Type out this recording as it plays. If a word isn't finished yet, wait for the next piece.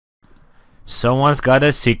Someone's got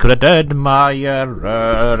a secret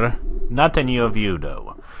admirer. Not any of you,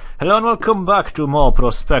 though. Hello and welcome back to more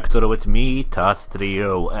Prospector with me,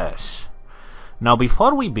 Tat3OS. Now,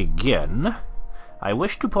 before we begin, I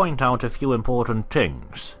wish to point out a few important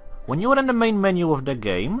things. When you are in the main menu of the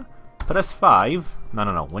game, press 5.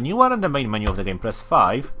 No. When you are in the main menu of the game, press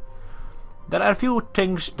 5. There are a few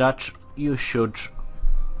things that you should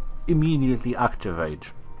immediately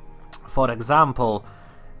activate. For example,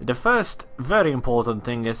 the first very important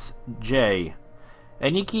thing is J.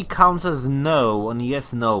 Any key counts as no on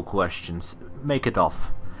yes/no questions. Make it off.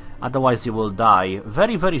 Otherwise you will die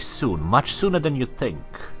very soon, much sooner than you think.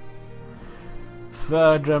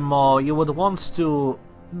 Furthermore, you would want to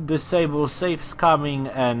disable safe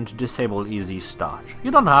scamming and disable easy start. You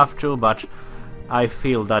don't have to, but I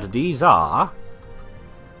feel that these are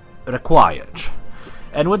required.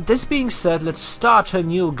 And with this being said, let's start a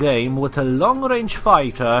new game with a long-range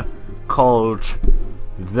fighter called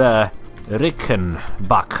the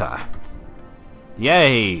Rickenbacker.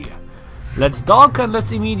 Yay! Let's dock and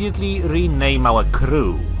let's immediately rename our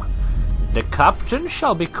crew. The captain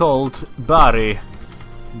shall be called Barry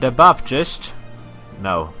the Baptist.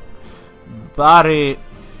 No. Barry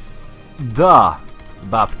the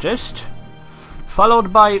Baptist.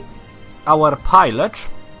 Followed by our pilot.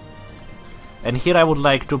 And here I would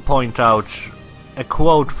like to point out a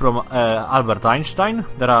quote from Albert Einstein.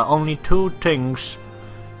 There are only two things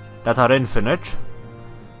that are infinite: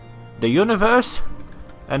 the universe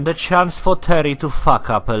and the chance for Terry to fuck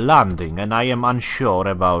up a landing, and I am unsure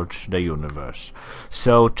about the universe.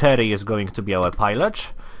 So Terry is going to be our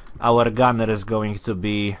pilot. Our gunner is going to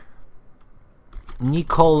be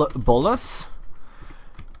Nicole Bolas.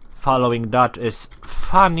 Following that is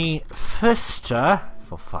Fanny Pfister,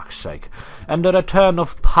 for fuck's sake, and the return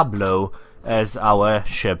of Pablo as our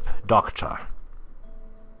ship doctor.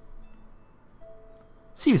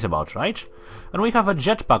 Seems about right. And we have a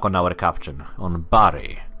jetpack on our captain, on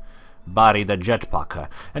Barry. Barry the Jetpacker.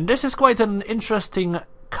 And this is quite an interesting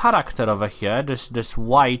character over here, this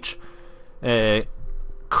white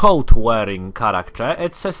coat-wearing character.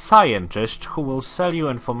 It's a scientist who will sell you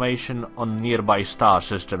information on nearby star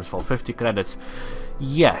systems for 50 credits.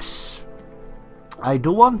 Yes. I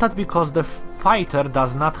do want that because the fighter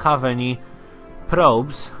does not have any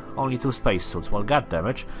probes, only 2 spacesuits. Well,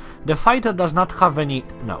 goddammit. The fighter does not have any,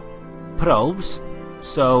 probes,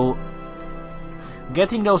 so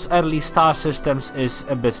getting those early star systems is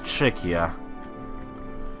a bit trickier.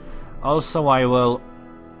 Also, I will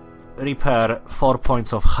repair 4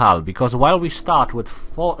 points of hull, because while we start with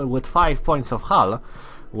 5 points of hull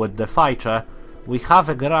with the fighter, we have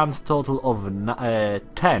a grand total of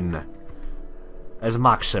 10 as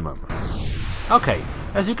maximum. Okay,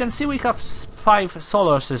 as you can see, we have 5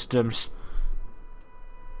 solar systems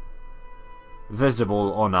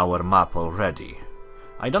visible on our map already.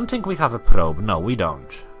 I don't think we have a probe. No, we don't.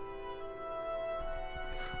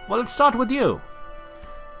 Well, let's start with you.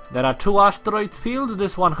 There are 2 asteroid fields.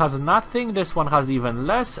 This one has nothing, this one has even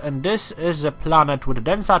less, and this is a planet with a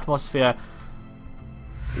dense atmosphere.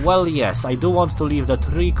 Well, yes, I do want to leave the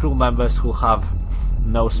 3 crew members who have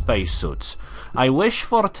no spacesuits. I wish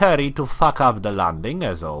for Terry to fuck up the landing,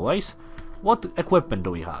 as always. What equipment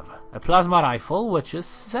do we have? A plasma rifle, which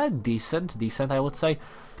is decent, I would say.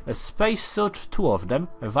 A spacesuit, 2 of them.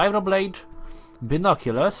 A vibroblade,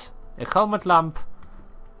 binoculars, a helmet lamp,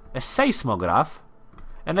 a seismograph,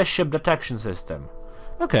 and a ship detection system.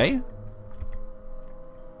 Okay.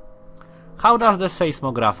 How does the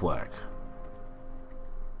seismograph work?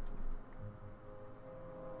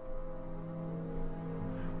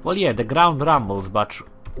 Well, yeah, the ground rumbles, but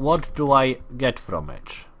what do I get from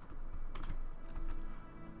it?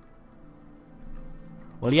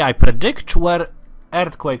 Well, yeah, I predict where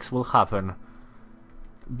earthquakes will happen.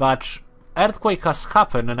 But earthquake has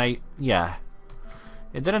happened and it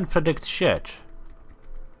didn't predict shit.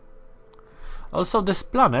 Also, this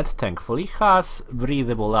planet, thankfully, has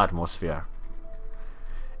breathable atmosphere.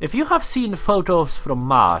 If you have seen photos from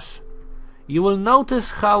Mars, you will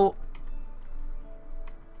notice how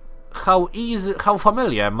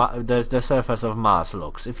familiar the surface of Mars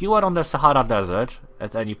looks. If you are on the Sahara Desert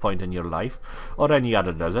at any point in your life, or any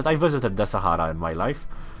other desert, I visited the Sahara in my life,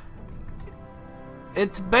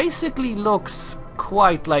 it basically looks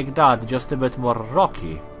quite like that, just a bit more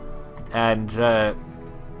rocky. And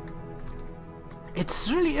it's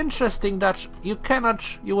really interesting that you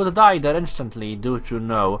would die there instantly due to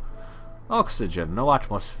no oxygen, no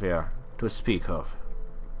atmosphere to speak of.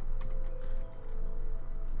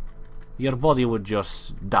 Your body would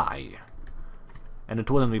just die. And it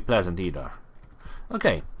wouldn't be pleasant either.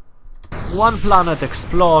 Okay. 1 planet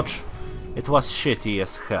explored. it was shitty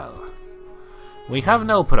as hell. We have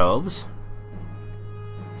no probes.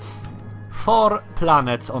 4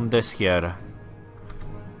 planets on this here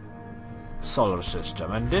solar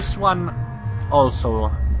system, and this one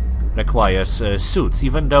also requires suits,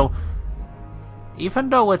 even though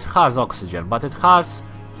it has oxygen, but it has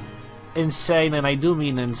insane, and I do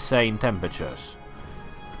mean insane, temperatures.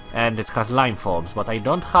 And it has line forms, but I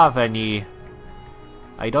don't have any...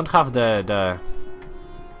 I don't have the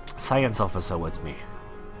science officer with me.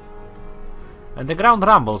 And the ground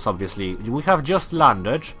rumbles, obviously. We have just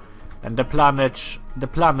landed, and the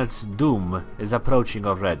planet's doom is approaching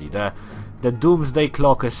already. The doomsday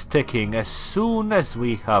clock is ticking as soon as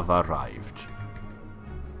we have arrived.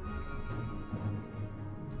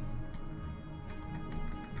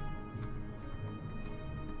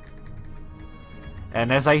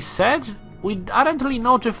 And as I said, we aren't really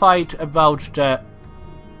notified about the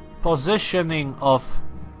positioning of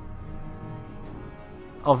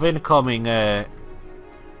incoming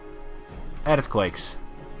earthquakes.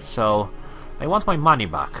 So I want my money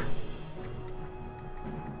back.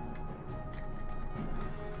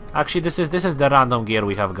 Actually, this is the random gear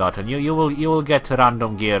we have gotten. You will get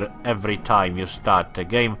random gear every time you start the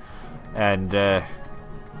game, and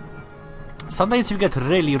sometimes you get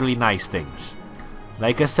really nice things.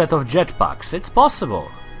 Like a set of jetpacks, it's possible.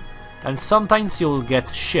 And sometimes you'll get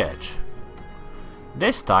shit.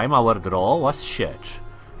 This time our draw was shit.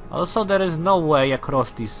 Also, there is no way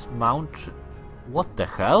across this mount... What the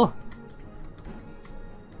hell?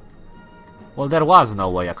 Well, there was no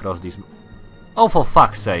way across this... Oh, for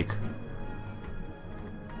fuck's sake.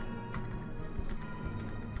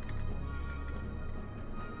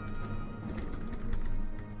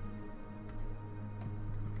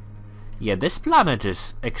 Yeah, this planet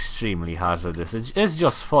is extremely hazardous. It's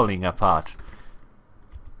just falling apart.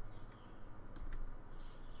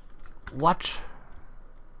 What?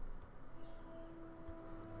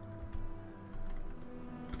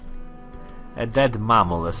 A dead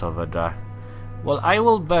mammal is over there. Well, I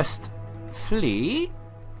will best flee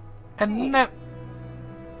and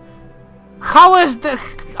How is the...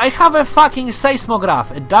 I have a fucking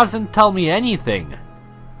seismograph. It doesn't tell me anything.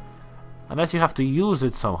 Unless you have to use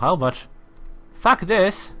it somehow, but... Fuck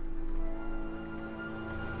this.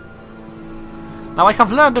 Now, I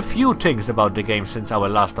have learned a few things about the game since our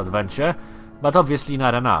last adventure, but obviously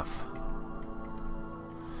not enough.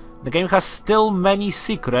 The game has still many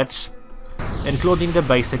secrets, including the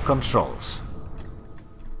basic controls.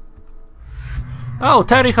 Oh,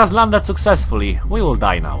 Terry has landed successfully. We will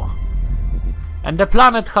die now. And the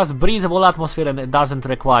planet has breathable atmosphere and it doesn't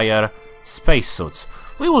require spacesuits.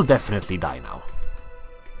 We will definitely die now.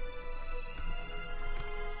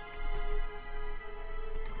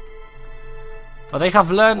 But I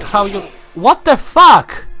have learned how you... What the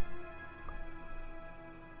fuck?!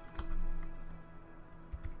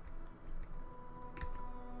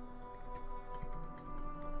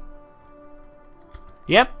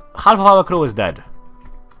 Yep, half of our crew is dead.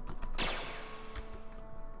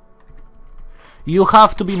 You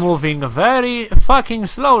have to be moving very fucking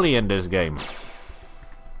slowly in this game.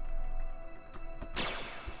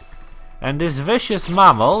 And this vicious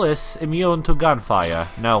mammal is immune to gunfire.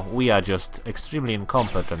 No, we are just extremely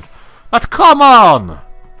incompetent. But come on!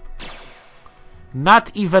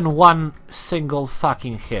 Not even one single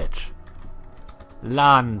fucking hit.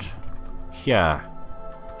 Land here.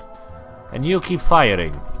 And you keep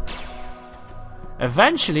firing.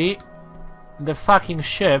 Eventually, the fucking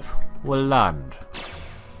ship will land.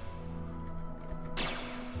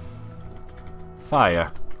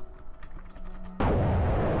 Fire.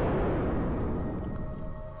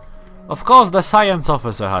 Of course, the science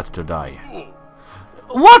officer had to die.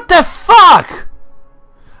 What the fuck?!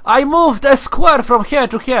 I moved a square from here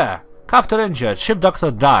to here. Captain injured. Ship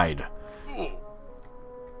doctor died.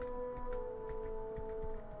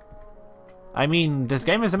 I mean, this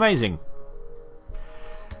game is amazing.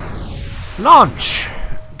 Launch!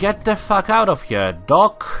 Get the fuck out of here,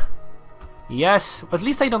 Doc. Yes, at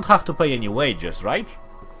least I don't have to pay any wages, right?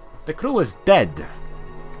 The crew is dead.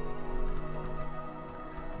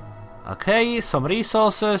 Okay, some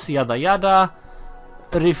resources, yada yada.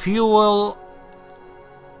 Refuel.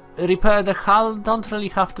 Repair the hull. Don't really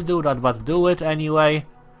have to do that, but do it anyway.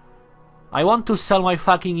 I want to sell my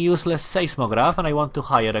fucking useless seismograph and I want to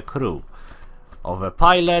hire a crew. Of a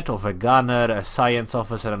pilot, of a gunner, a science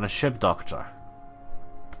officer and a ship doctor.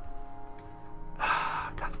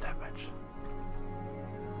 God damn it.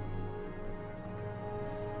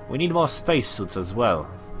 We need more spacesuits as well.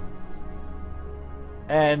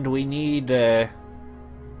 And we need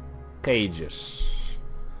cages.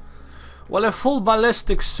 Well, a full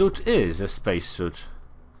ballistic suit is a spacesuit.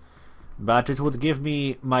 But it would give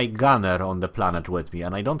me my gunner on the planet with me,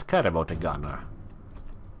 and I don't care about a gunner.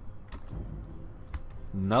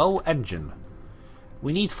 No engine.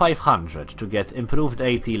 We need 500 to get improved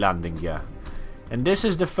AT landing gear. And this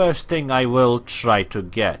is the first thing I will try to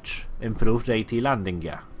get. Improved AT landing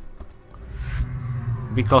gear.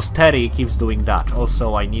 Because Terry keeps doing that.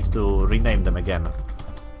 Also, I need to rename them again.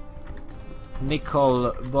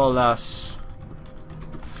 Nicole, Bolas,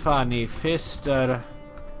 Fanny, Fister,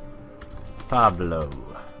 Pablo.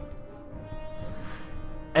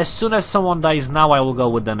 As soon as someone dies now, I will go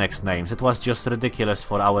with the next names. It was just ridiculous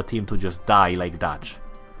for our team to just die like that.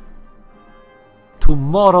 To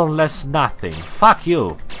more or less nothing. Fuck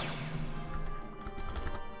you.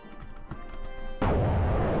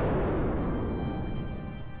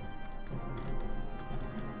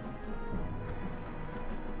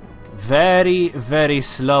 Very, very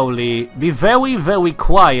slowly. Be very, very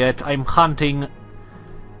quiet. I'm hunting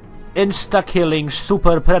insta-killing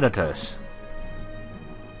super predators.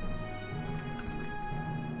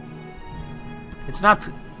 It's not...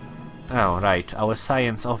 Oh, right. Our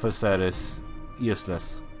science officer is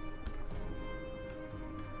useless.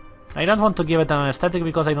 I don't want to give it an aesthetic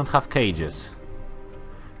because I don't have cages.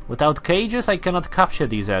 Without cages, I cannot capture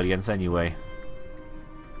these aliens anyway.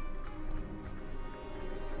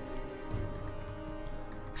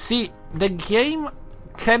 See, the game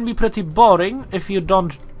can be pretty boring if you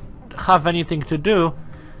don't have anything to do.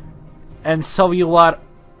 And so you are...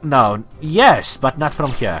 No, yes, but not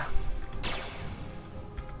from here.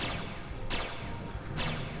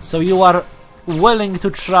 So you are willing to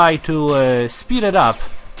try to speed it up.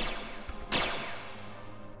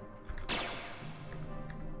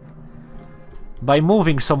 By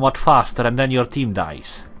moving somewhat faster and then your team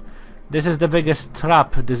dies. This is the biggest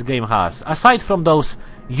trap this game has. Aside from those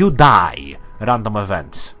you die random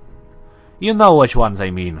events. You know which ones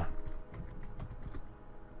I mean.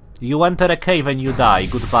 You enter a cave and you die.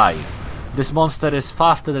 Goodbye. This monster is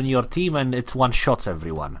faster than your team and it one-shots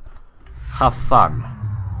everyone. Have fun.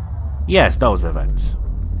 Yes, those events.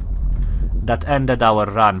 That ended our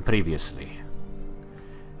run previously.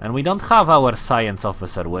 And we don't have our science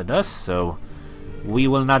officer with us, so we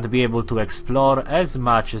will not be able to explore as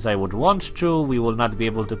much as I would want to. We will not be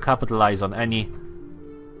able to capitalize on any...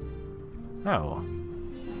 Oh.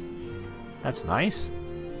 That's nice.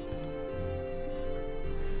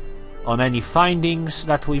 On any findings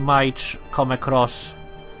that we might come across.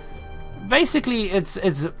 Basically,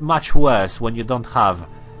 it's much worse when you don't have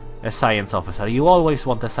a science officer. You always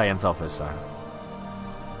want a science officer.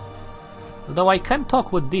 Though I can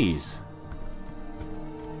talk with these.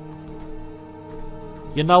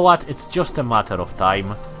 You know what? It's just a matter of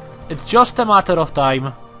time. It's just a matter of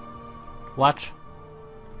time. Watch.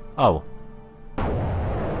 Oh.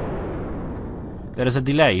 There is a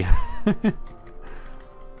delay.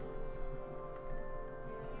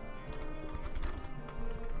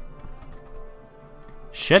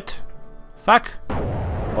 Shit. Fuck.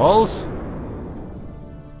 Balls.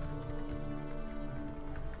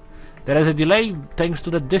 There is a delay thanks to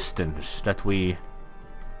the distance that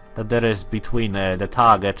there is between the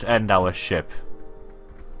target and our ship.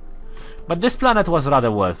 But this planet was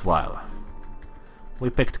rather worthwhile. We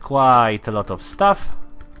picked quite a lot of stuff.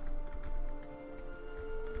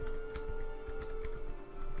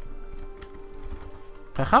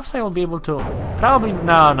 Perhaps I will be able to... Probably...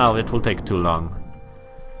 No, it will take too long.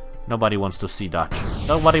 Nobody wants to see that.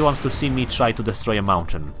 Nobody wants to see me try to destroy a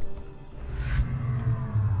mountain.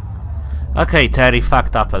 Okay, Terry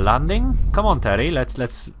fucked up a landing. Come on, Terry,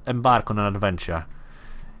 let's embark on an adventure.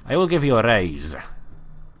 I will give you a raise.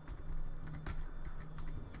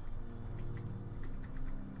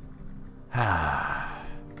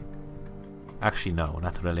 Actually, no,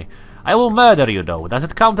 not really. I will murder you, though. Does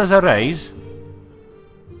it count as a raise?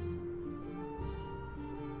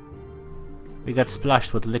 We get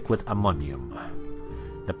splashed with liquid ammonium.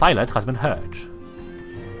 The pilot has been hurt.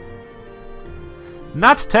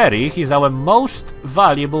 Not Terry, he's our most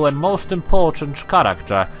valuable and most important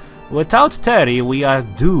character. Without Terry, we are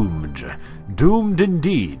doomed. Doomed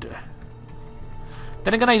indeed.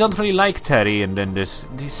 Then again, I don't really like Terry in this.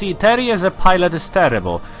 You see, Terry as a pilot is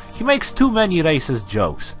terrible. He makes too many racist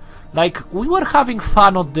jokes. Like, we were having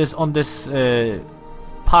fun on this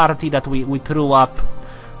party that we threw up.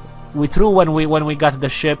 We threw when we got the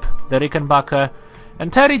ship, the Rickenbacker,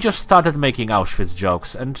 and Terry just started making Auschwitz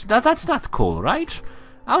jokes, and that's not cool, right?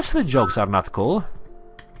 Auschwitz jokes are not cool.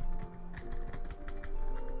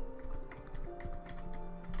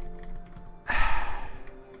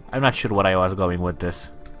 I'm not sure where I was going with this.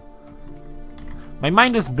 My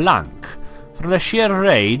mind is blank. from the sheer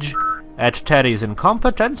rage at Terry's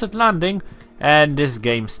incompetence at landing and this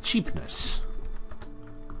game's cheapness.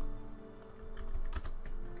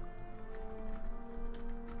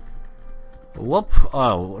 Whoop.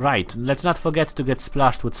 Oh, right. Let's not forget to get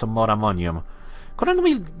splashed with some more ammonium. Couldn't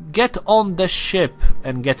we get on the ship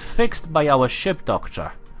and get fixed by our ship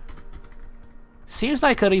doctor? Seems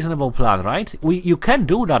like a reasonable plan, right? You can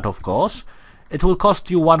do that, of course. It will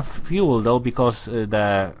cost you 1 fuel, though, because you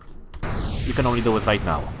can only do it right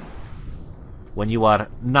now. When you are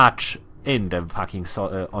not in the fucking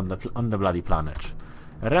on the bloody planet.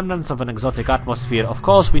 Remnants of an exotic atmosphere. Of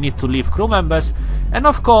course, we need to leave crew members, and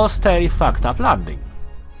of course, Terry fucked up landing.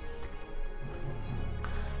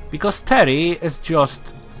 Because Terry is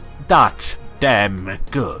just that damn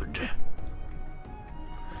good.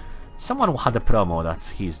 Someone had a promo that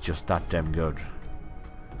he's just that damn good.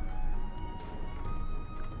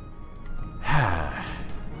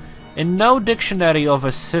 In no dictionary of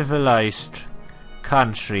a civilized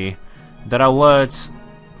country there are words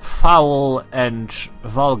foul and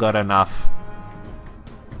vulgar enough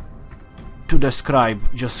to describe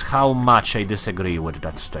just how much I disagree with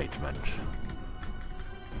that statement.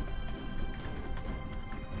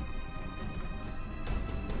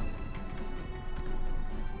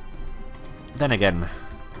 Then again,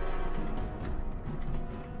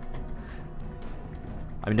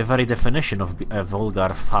 I'm the very definition of a vulgar,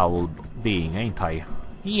 foul being, ain't I?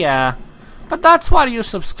 Yeah, but that's why you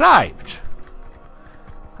subscribed.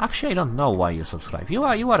 Actually, I don't know why you subscribe. You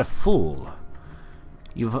are a fool.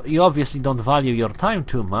 You obviously don't value your time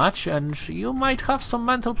too much, and you might have some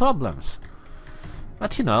mental problems.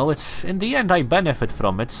 But you know, it's in the end I benefit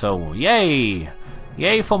from it, so yay!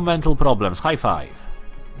 Yay for mental problems. High five.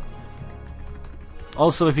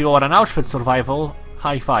 Also, if you are an Auschwitz survival,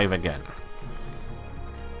 high five again.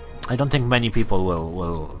 I don't think many people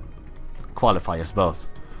will qualify as both.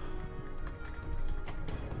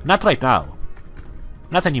 Not right now.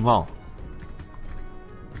 Not anymore.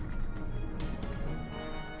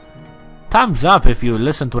 Thumbs up if you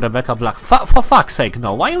listen to Rebecca Black. For fuck's sake,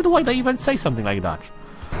 no. Why do I even say something like that?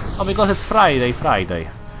 Oh, because it's Friday.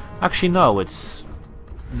 Actually, no, it's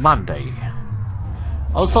Monday.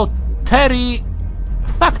 Also, Terry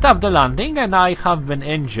fucked up the landing, and I have been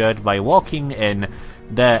injured by walking in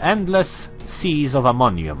the endless seas of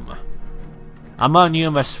ammonium.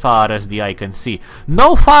 Ammonium as far as the eye can see.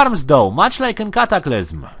 No farms though, much like in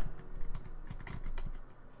Cataclysm.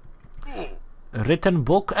 Written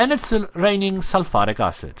book, and it's raining sulfuric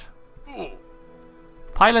acid.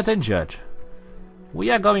 Pilot injured. We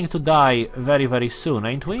are going to die very, very soon,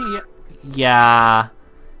 ain't we? Yeah.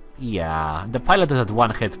 The pilot is at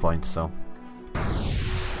 1 hit point, so...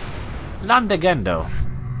 Land again, though.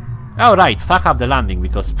 Oh, right, fuck up the landing,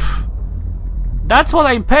 because... that's what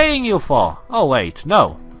I'm paying you for! Oh, wait,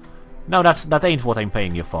 no. No, that ain't what I'm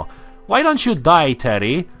paying you for. Why don't you die,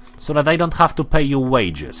 Terry, so that I don't have to pay you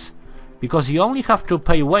wages? Because you only have to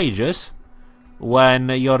pay wages when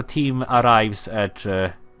your team arrives at...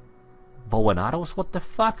 bow and arrows? What the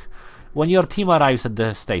fuck? When your team arrives at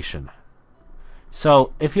the station.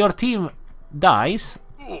 So, if your team dies...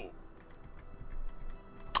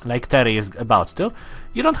 like Terry is about to,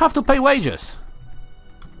 you don't have to pay wages.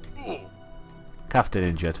 Captain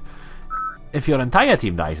injured. If your entire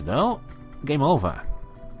team dies, though, game over.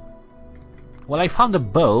 Well, I found a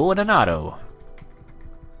bow and an arrow.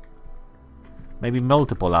 Maybe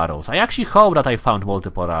multiple arrows. I actually hope that I found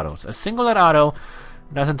multiple arrows. A singular arrow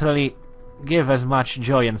doesn't really give as much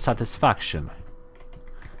joy and satisfaction.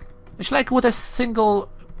 It's like with a single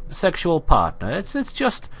sexual partner.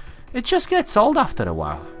 It just gets old after a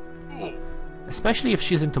while. Especially if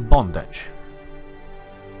she's into bondage.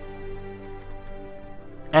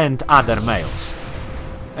 And other males.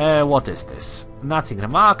 What is this? Nothing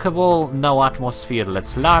remarkable, no atmosphere,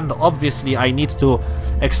 let's land. Obviously I need to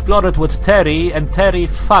explore it with Terry, and Terry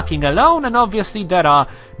fucking alone, and obviously there are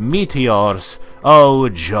meteors. Oh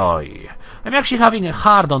joy. I'm actually having a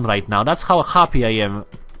hard-on right now, that's how happy I am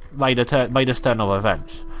by this turn of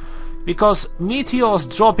events. Because meteors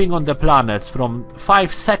dropping on the planets from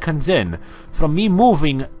 5 seconds in, from me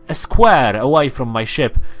moving a square away from my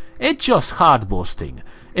ship, it's just heart boosting.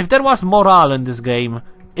 If there was morale in this game,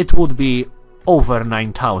 it would be over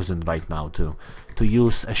 9,000 right now to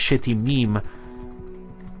use a shitty meme,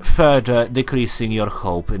 further decreasing your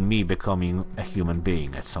hope in me becoming a human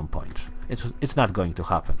being at some point. It's not going to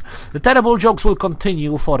happen. The terrible jokes will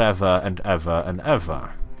continue forever and ever and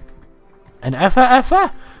ever. And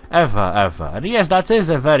ever? Ever. And yes, that is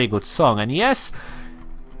a very good song. And yes,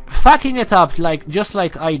 fucking it up just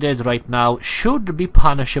like I did right now should be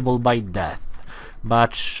punishable by death.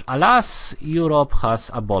 But alas, Europe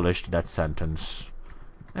has abolished that sentence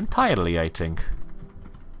entirely, I think.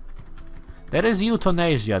 There is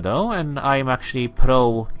euthanasia though, and I'm actually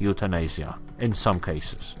pro-euthanasia in some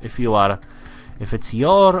cases. If it's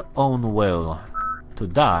your own will to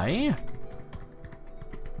die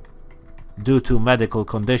due to medical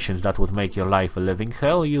conditions that would make your life a living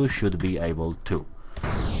hell, you should be able to.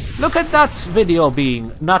 Look at that video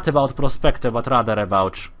being not about Prospector, but rather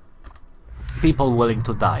about people willing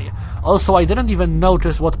to die. Also, I didn't even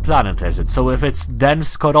notice what planet is it, so if it's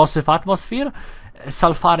dense corrosive atmosphere,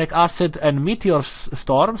 sulfuric acid and meteor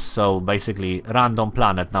storms, so basically random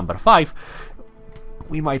planet number 5,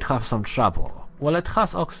 we might have some trouble. Well, it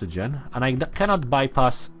has oxygen, and I cannot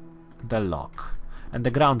bypass the lock. And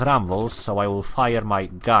the ground rumbles, so I will fire my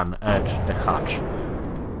gun at the hatch.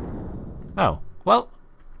 Oh, well,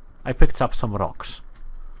 I picked up some rocks.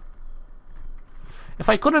 If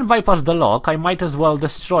I couldn't bypass the lock, I might as well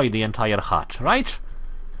destroy the entire hatch, right?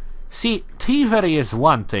 See, thievery is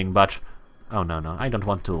one thing, but... Oh, no, I don't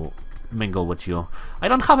want to mingle with you. I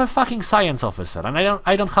don't have a fucking science officer, and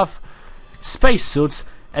I don't have spacesuits,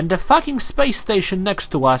 and the fucking space station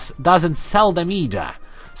next to us doesn't sell them either.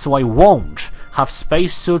 So I won't have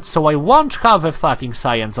spacesuits, so I won't have a fucking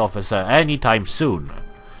science officer anytime soon.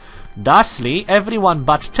 Thusly, everyone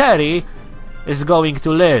but Terry is going to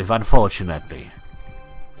live, unfortunately.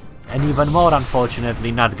 And even more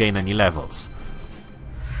unfortunately, not gain any levels.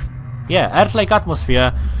 Yeah, Earth-like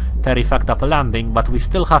atmosphere, Terry fucked up a landing, but we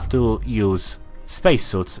still have to use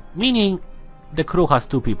spacesuits, meaning the crew has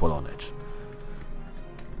 2 people on it.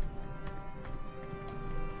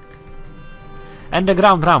 And the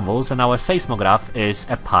ground rumbles, and our seismograph is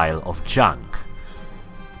a pile of junk.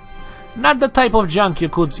 Not the type of junk you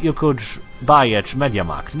could buy at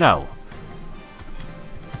MediaMarkt, no.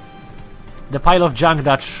 The pile of junk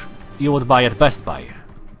that you would buy at Best Buy.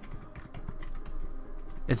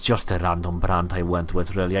 It's just a random brand I went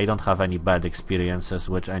with, really. I don't have any bad experiences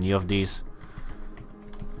with any of these.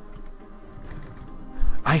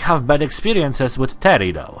 I have bad experiences with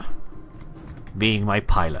Terry, though. Being my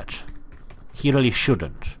pilot. He really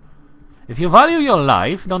shouldn't. If you value your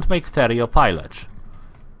life, don't make Terry your pilot.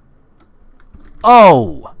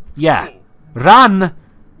 Oh! Yeah. Run!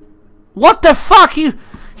 What the fuck?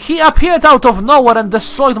 He appeared out of nowhere and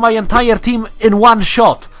destroyed my entire team in one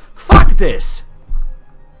shot. Fuck this!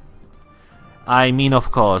 I mean,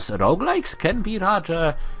 of course, roguelikes can be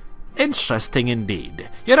rather interesting indeed.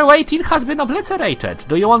 Your awaiting has been obliterated.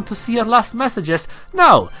 Do you want to see your last messages?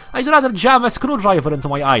 No, I'd rather jam a screwdriver into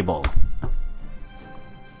my eyeball.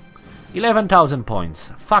 11,000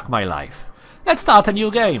 points. Fuck my life. Let's start a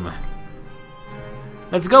new game.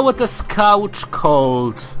 Let's go with a scout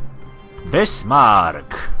called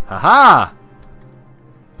Bismarck. Haha!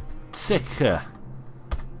 Sick.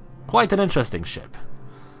 Quite an interesting ship.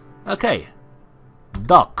 Okay.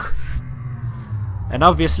 Dock. And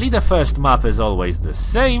obviously the first map is always the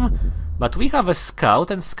same, but we have a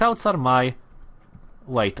scout, and scouts are my...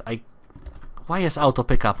 Wait, why is auto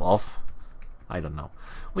pickup off? I don't know.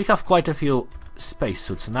 We have quite a few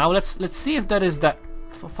spacesuits now. Let's see if there is the...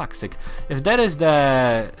 For fuck's sake. If there is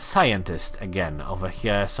the scientist again over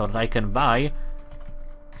here, so that I can buy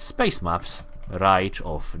space maps right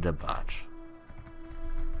off the bat.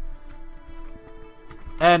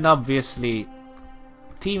 And obviously,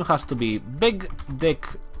 team has to be Big Dick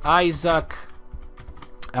Isaac.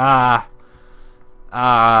 Was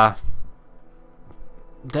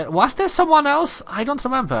there someone else? I don't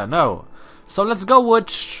remember. No. So let's go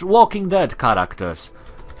with Walking Dead characters.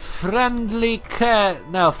 Friendly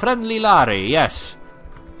Larry, yes.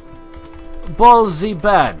 Ballsy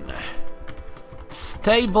Ben.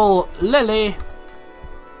 Stable Lily.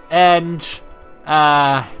 And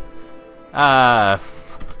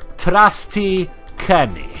Trusty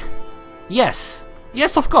Kenny. Yes.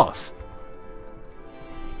 Yes, of course.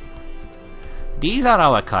 These are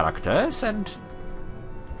our characters, and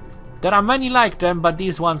there are many like them, but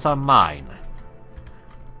these ones are mine.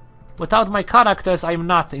 Without my characters, I'm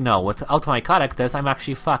not, without my characters, I'm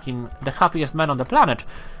actually fucking the happiest man on the planet.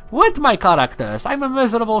 With my characters, I'm a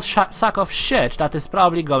miserable sack of shit that is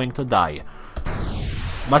probably going to die.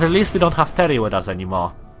 But at least we don't have Terry with us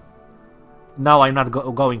anymore. Now I'm not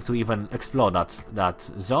going to even explore that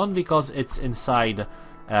zone, because it's inside,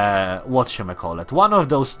 whatchamacallit, one of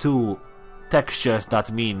those 2 textures that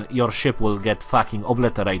mean your ship will get fucking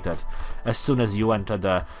obliterated as soon as you enter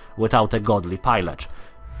the without a godly pilot.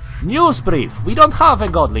 News brief! We don't have a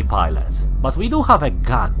godly pilot, but we do have a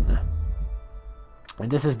gun.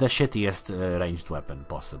 And this is the shittiest ranged weapon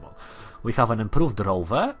possible. We have an improved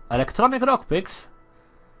rover, electronic lockpicks,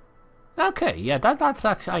 Okay, yeah, that's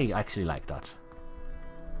actually, I actually like that.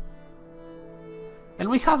 And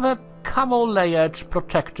we have a camo-layered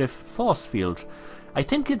protective force field. I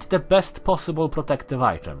think it's the best possible protective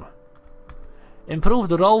item.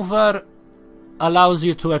 Improved rover allows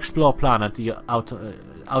you to explore planet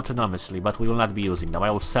autonomously, but we will not be using them. I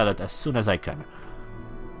will sell it as soon as I can.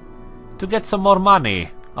 To get some more money,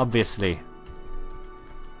 obviously.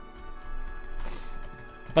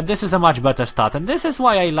 But this is a much better start, and this is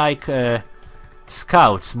why I like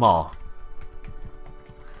scouts more.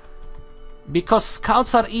 Because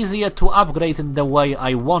scouts are easier to upgrade in the way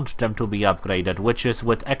I want them to be upgraded, which is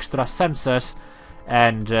with extra sensors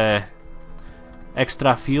and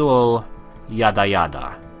extra fuel, yada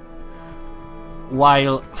yada.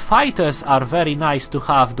 While fighters are very nice to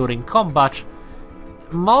have during combat,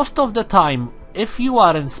 most of the time, if you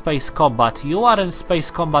are in space combat, you are in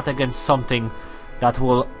space combat against something that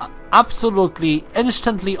will absolutely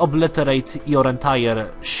instantly obliterate your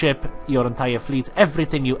entire ship, your entire fleet,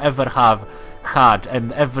 everything you ever have had,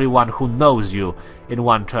 and everyone who knows you in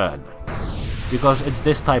one turn. Because it's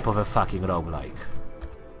this type of a fucking roguelike.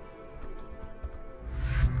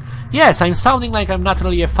 Yes, I'm sounding like I'm not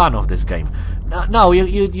really a fan of this game. No,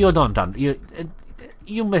 you don't.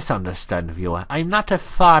 You misunderstand, viewer. I'm not a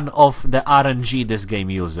fan of the RNG this game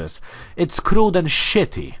uses. It's crude and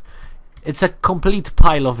shitty. It's a complete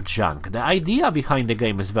pile of junk. The idea behind the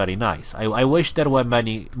game is very nice. I wish there were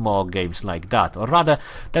many more games like that, or rather,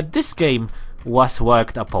 that this game was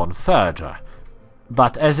worked upon further.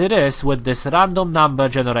 But as it is, with this random number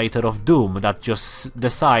generator of doom that just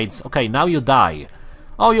decides, okay, now you die.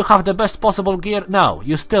 Oh, you have the best possible gear? No,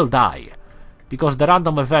 you still die. Because the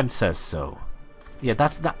random event says so. Yeah,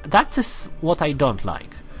 that's what I don't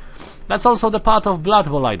like. That's also the part of Blood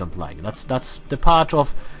Bowl I don't like. That's the part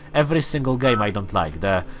of every single game I don't like.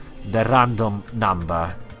 The random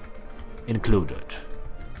number included.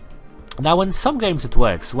 Now in some games it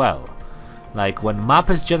works well. Like when map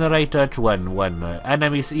is generated, when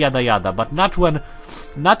enemies, yada yada, but not when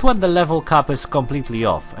the level cap is completely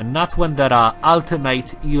off, and not when there are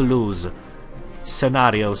ultimate you lose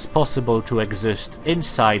scenarios possible to exist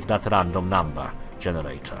inside that random number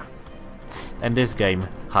generator. And this game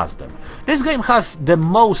has them. This game has the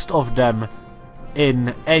most of them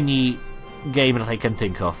in any game that I can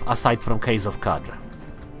think of, aside from Case of Cad.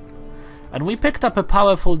 And we picked up a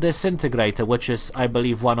powerful disintegrator, which is, I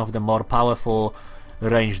believe, one of the more powerful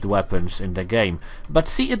ranged weapons in the game. But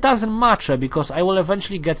see, it doesn't matter, because I will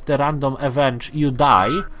eventually get the random event, you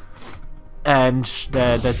die, and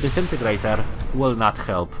the disintegrator will not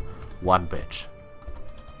help one bit.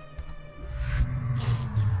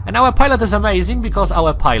 And our pilot is amazing, because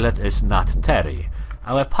our pilot is not Terry.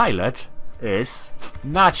 Our pilot is,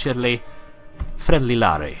 naturally, Friendly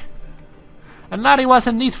Larry. And Larry was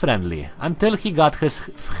indeed friendly, until he got his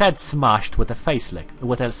head smashed with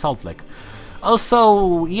a salt lick.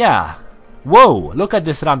 Also, yeah. Whoa, look at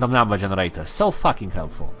this random number generator. So fucking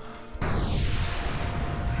helpful.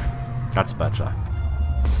 That's better.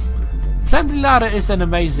 Friendly Larry is an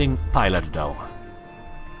amazing pilot, though.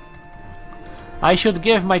 I should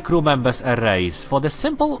give my crew members a raise, for the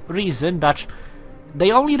simple reason that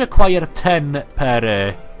they only require 10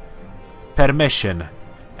 per mission.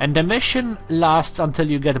 And the mission lasts until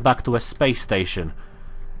you get back to a space station.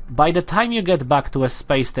 By the time you get back to a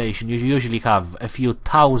space station, you usually have a few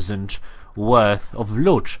thousand worth of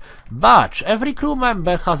loot. But every crew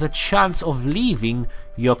member has a chance of leaving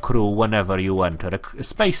your crew whenever you enter a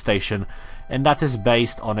space station, and that is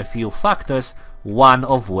based on a few factors, one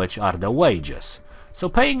of which are the wages. So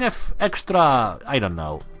paying extra, I don't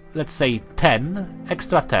know, let's say 10,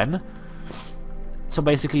 extra 10, so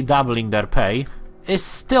basically doubling their pay, is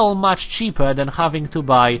still much cheaper than having to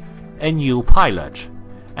buy a new pilot.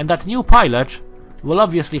 And that new pilot will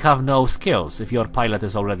obviously have no skills if your pilot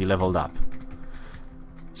is already leveled up.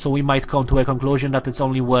 So we might come to a conclusion that it's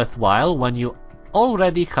only worthwhile when you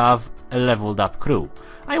already have a leveled up crew.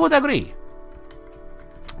 I would agree.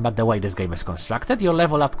 But the way this game is constructed, your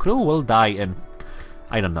level up crew will die in,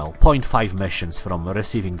 I don't know, 0.5 missions from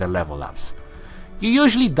receiving the level ups. You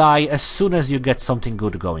usually die as soon as you get something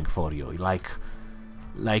good going for you,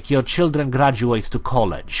 like your children graduate to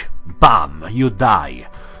college, bam, you die.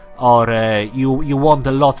 Or you won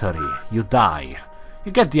the lottery, you die.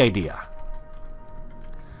 You get the idea.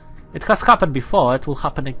 It has happened before, it will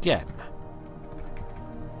happen again.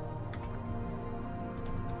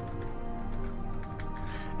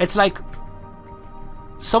 It's like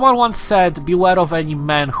someone once said, beware of any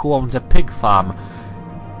man who owns a pig farm.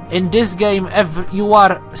 In this game, you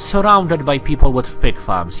are surrounded by people with pig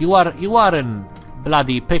farms. You are in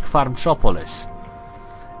bloody pig farm Metropolis.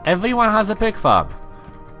 Everyone has a pig farm.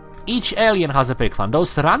 Each alien has a pig farm.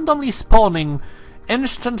 Those randomly spawning,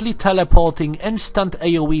 instantly teleporting, instant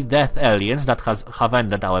AoE death aliens that have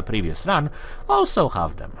ended our previous run also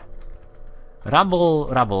have them. Rabble,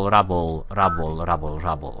 rabble, rabble, rabble, rabble,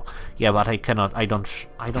 rabble. Yeah, but I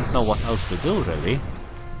don't know what else to do, really.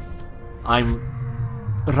 I'm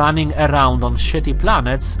running around on shitty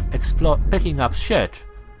planets, picking up shit.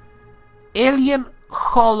 Alien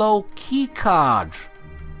hollow keycard.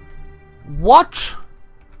 What?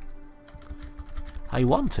 I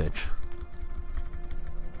want it.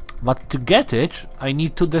 But to get it, I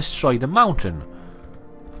need to destroy the mountain.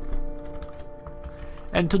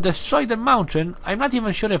 And to destroy the mountain, I'm not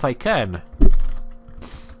even sure if I can.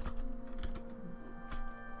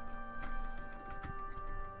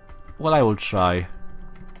 Well, I will try.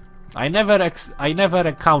 I never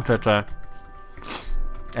encountered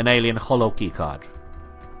an alien hollow keycard.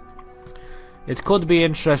 It could be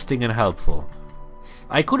interesting and helpful.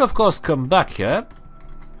 I could, of course, come back here,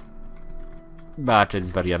 but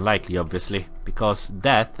it's very unlikely, obviously, because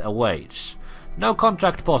death awaits. No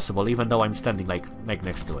contract possible, even though I'm standing like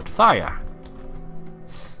next to it. Fire!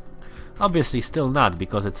 Obviously still not,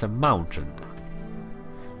 because it's a mountain.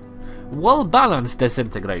 Well-balanced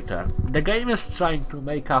disintegrator. The game is trying to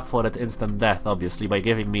make up for that instant death, obviously, by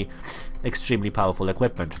giving me extremely powerful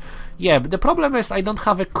equipment. Yeah, but the problem is I don't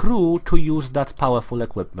have a crew to use that powerful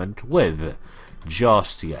equipment with.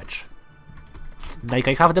 Just yet. Like,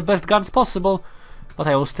 I have the best guns possible, but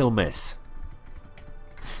I will still miss.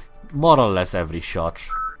 More or less every shot.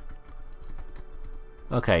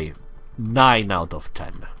 Okay, 9 out of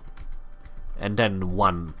 10. And then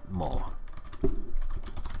 1 more.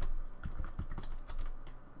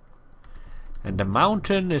 And the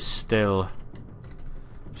mountain is still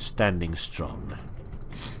standing strong.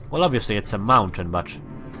 Well, obviously it's a mountain, but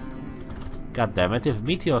god damn it, if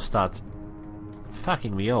meteor starts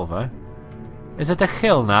fucking me over. Is it a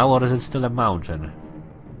hill now, or is it still a mountain?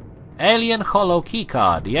 Alien hollow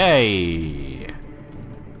keycard, yay!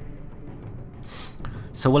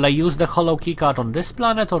 So will I use the hollow keycard on this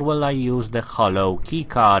planet, or will I use the hollow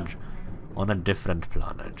keycard on a different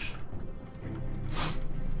planet?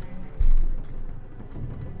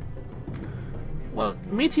 Well,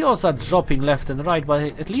 meteors are dropping left and right,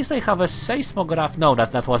 but at least I have a seismograph. No,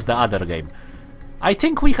 that was the other game. I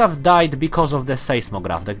think we have died because of the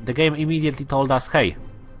seismograph. The game immediately told us, hey,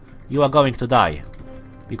 you are going to die.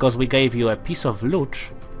 Because we gave you a piece of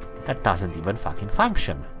loot that doesn't even fucking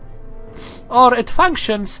function. Or it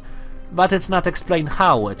functions, but it's not explained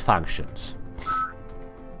how it functions.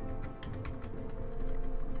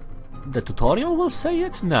 The tutorial will say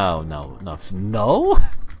it? No.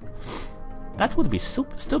 That would be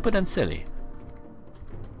stupid and silly.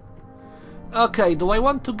 Okay, do I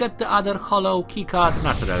want to get the other hollow keycard?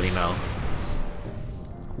 Not really, no.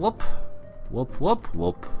 Whoop. Whoop, whoop,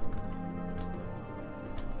 whoop.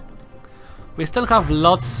 We still have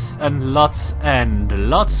lots and lots and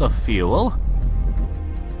lots of fuel.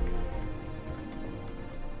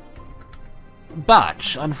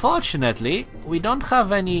 But, unfortunately, we don't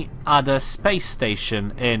have any other space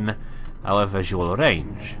station in our visual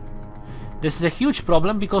range. This is a huge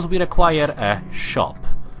problem because we require a shop.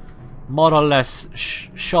 More or less,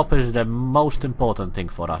 shop is the most important thing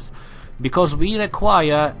for us. Because we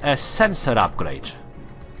require a sensor upgrade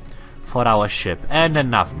for our ship and a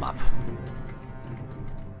nav map.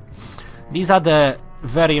 These are the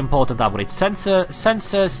very important upgrades.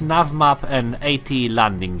 Sensors, nav map and AT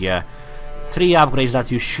landing gear. 3 upgrades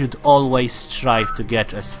that you should always strive to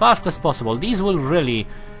get as fast as possible. These will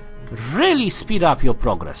really speed up your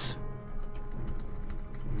progress.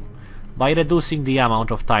 By reducing the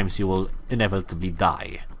amount of times you will inevitably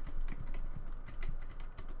die.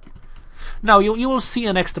 Now, you will see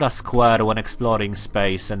an extra square when exploring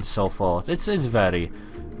space and so forth. It's very,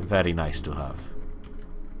 very nice to have.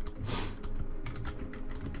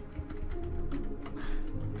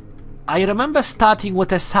 I remember starting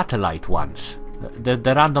with a satellite once. The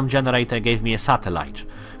random generator gave me a satellite.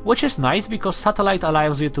 Which is nice because satellite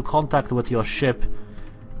allows you to contact with your ship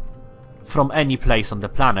from any place on the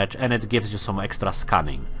planet, and it gives you some extra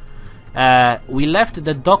scanning. We left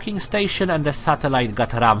the docking station and the satellite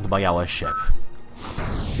got rammed by our ship.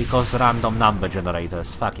 Because random number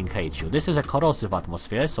generators fucking hate you. This is a corrosive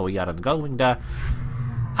atmosphere, so we aren't going there.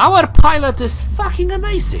 Our pilot is fucking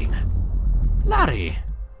amazing! Larry!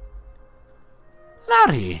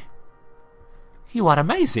 Larry! You are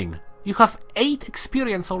amazing! You have 8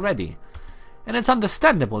 experience already. And it's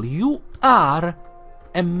understandable. You are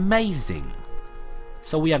amazing.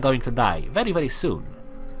 So we are going to die very, very soon.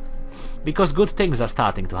 Because good things are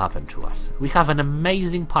starting to happen to us. We have an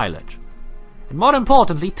amazing pilot. And more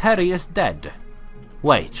importantly, Terry is dead.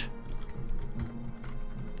 Wait.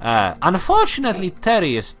 Unfortunately,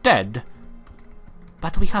 Terry is dead.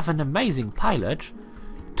 But we have an amazing pilot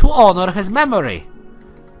to honor his memory.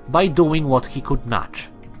 By doing what he could not.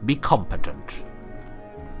 Be competent.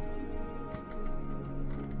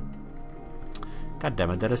 God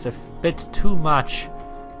damn it, there is a bit too much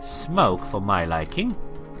smoke for my liking.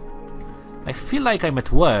 I feel like I'm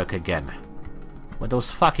at work again. Where those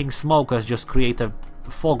fucking smokers just create a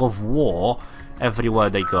fog of war everywhere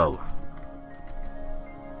they go.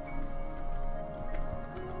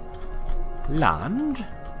 Land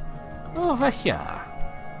over here.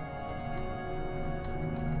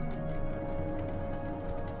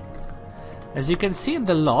 As you can see in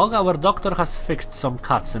the log, our doctor has fixed some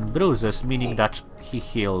cuts and bruises, meaning that he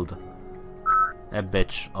healed a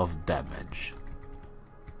bit of damage.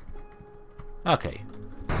 Okay.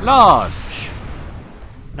 Launch!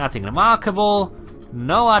 Nothing remarkable.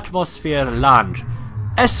 No atmosphere. Launch.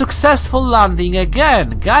 A successful landing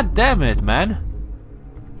again! God damn it, man.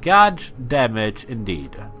 God damn it,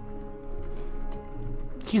 indeed.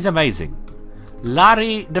 He's amazing.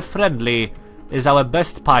 Larry the Friendly is our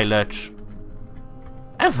best pilot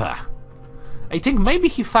ever. I think maybe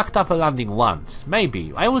he fucked up a landing once.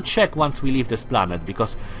 Maybe. I will check once we leave this planet,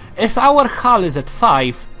 because if our hull is at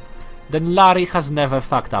 5, then Larry has never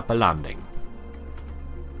fucked up a landing.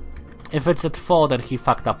 If it's at 4, then he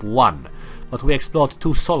fucked up 1. But we explored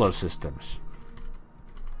 2 solar systems.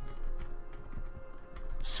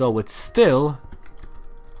 So it's still...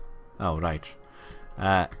 Oh, right.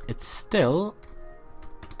 It's still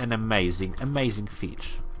an amazing, amazing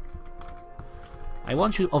feat. I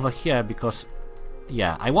want you over here because...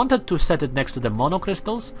 Yeah, I wanted to set it next to the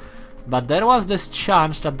monocrystals, but there was this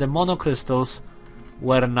chance that the monocrystals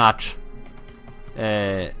were not...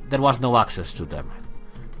 there was no access to them.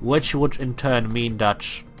 Which would in turn mean that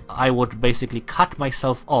I would basically cut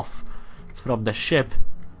myself off from the ship,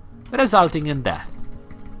 resulting in death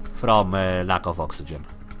from lack of oxygen.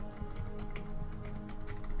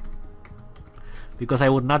 Because I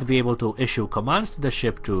would not be able to issue commands to the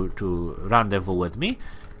ship to rendezvous with me,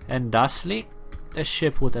 and thusly the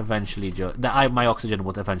ship would eventually my oxygen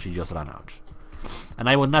would eventually just run out. And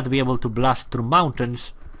I would not be able to blast through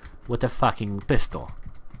mountains with a fucking pistol.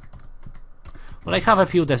 Well, I have a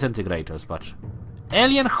few disintegrators, but...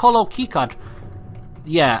 Alien Hollow Keycard!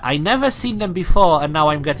 Yeah, I never seen them before, and now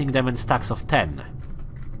I'm getting them in stacks of 10.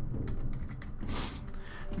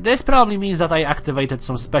 This probably means that I activated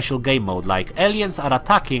some special game mode, like aliens are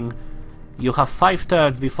attacking, you have 5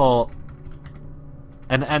 turns before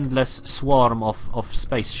an endless swarm of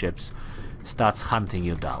spaceships starts hunting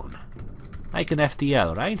you down. Like an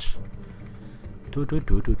FTL, right?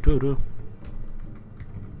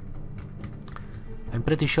 I'm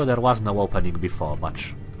pretty sure there was no opening before, but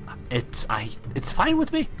it's fine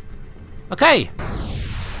with me. Okay.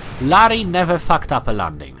 Larry never fucked up a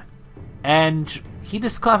landing. And he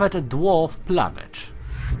discovered a dwarf planet.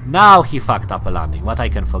 Now he fucked up a landing, but I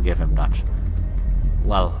can forgive him that.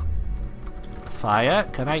 Well, fire,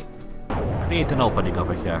 can I create an opening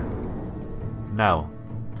over here? No.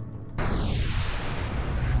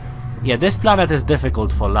 Yeah, this planet is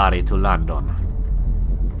difficult for Larry to land on.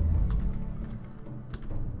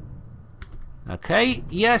 Okay,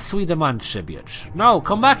 yes, we demand tribute. No,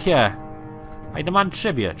 come back here! I demand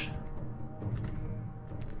tribute.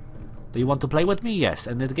 Do you want to play with me? Yes,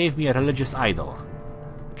 and it gave me a religious idol.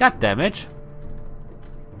 God damn it!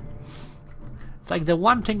 It's like the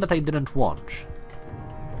one thing that I didn't want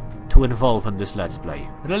to involve in this Let's Play.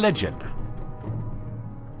 Religion.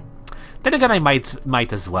 Then again, I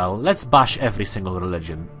might as well. Let's bash every single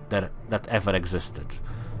religion that ever existed.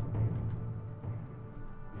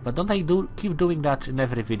 But don't I keep doing that in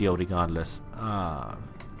every video regardless?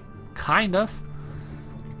 Kind of.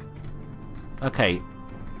 Okay.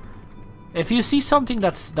 If you see something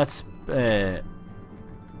that's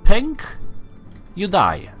pink, you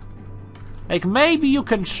die. Like maybe you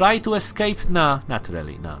can try to escape. Nah, not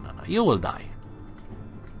really. No. You will die.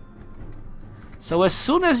 So as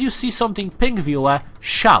soon as you see something pink, viewer,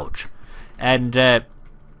 shout. And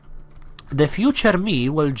the future me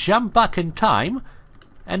will jump back in time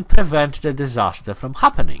and prevent the disaster from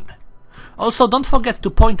happening. Also, don't forget to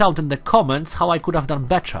point out in the comments how I could have done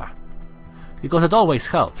better. Because it always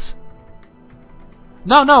helps.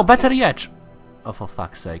 No, better yet. Oh, for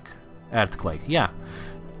fuck's sake. Earthquake, yeah.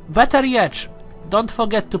 Better yet, don't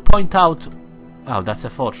forget to point out... Oh, that's a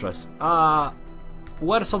fortress.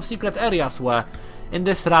 Where some secret areas were in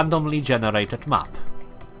this randomly generated map.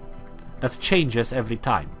 That changes every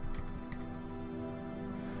time.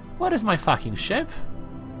 Where is my fucking ship?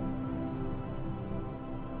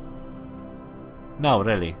 No,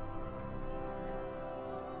 really.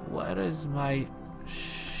 Where is my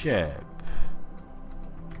ship?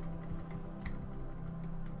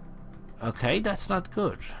 Okay, that's not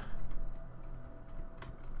good.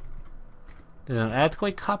 Did an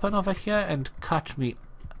earthquake happen over here and cut me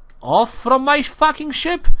off from my fucking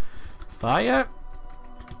ship? Fire.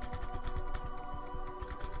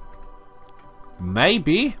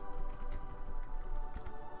 Maybe.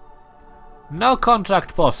 No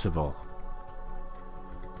contract possible.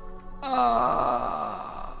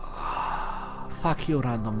 Fuck you,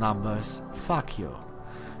 random numbers. Fuck you.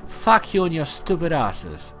 Fuck you and your stupid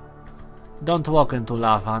asses. Don't walk into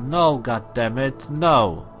lava. No, goddammit.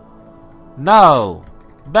 No. No.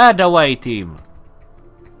 Bad away, team.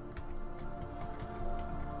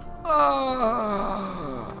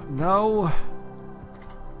 No.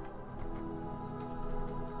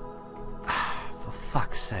 For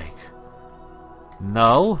fuck's sake.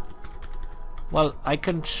 No. Well, I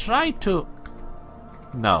can try to...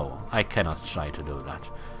 No, I cannot try to do that.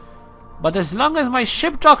 But as long as my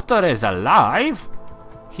ship doctor is alive,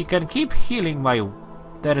 he can keep healing my...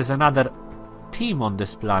 There is another team on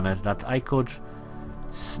this planet that I could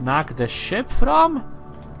snag the ship from?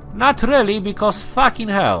 Not really, because fucking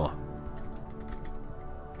hell.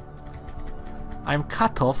 I'm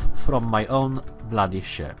cut off from my own bloody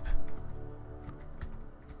ship.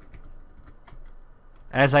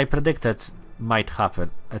 As I predicted might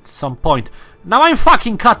happen at some point. Now I'm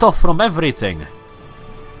fucking cut off from everything.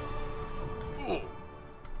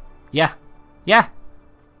 Yeah. Yeah.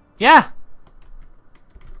 Yeah.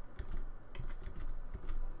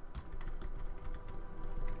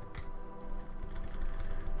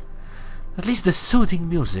 At least the soothing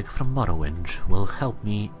music from Morrowind will help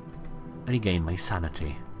me regain my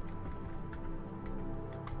sanity.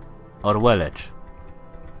 Or will it?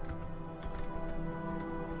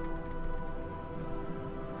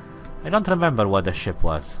 I don't remember what the ship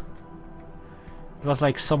was. It was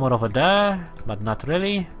like somewhere over there, but not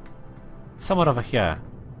really. Somewhere over here,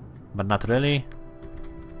 but not really.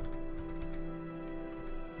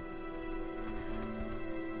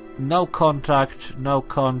 No contract, no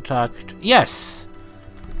contract. Yes!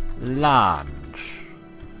 Land.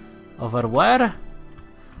 Over where?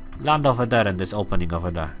 Land over there in this opening over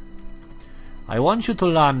there. I want you to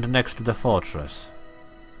land next to the fortress.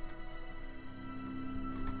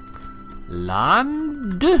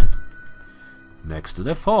 Land next to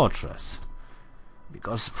the fortress.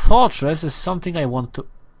 Because fortress is something I want to...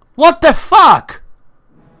 What the fuck?!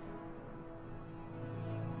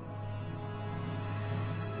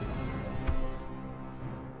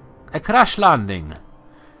 A crash landing.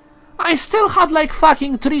 I still had like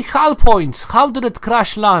fucking 3 hull points. How did it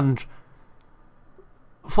crash land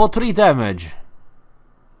for 3 damage?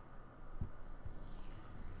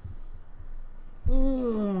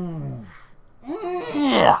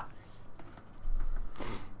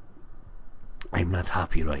 I'm not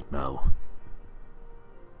happy right now.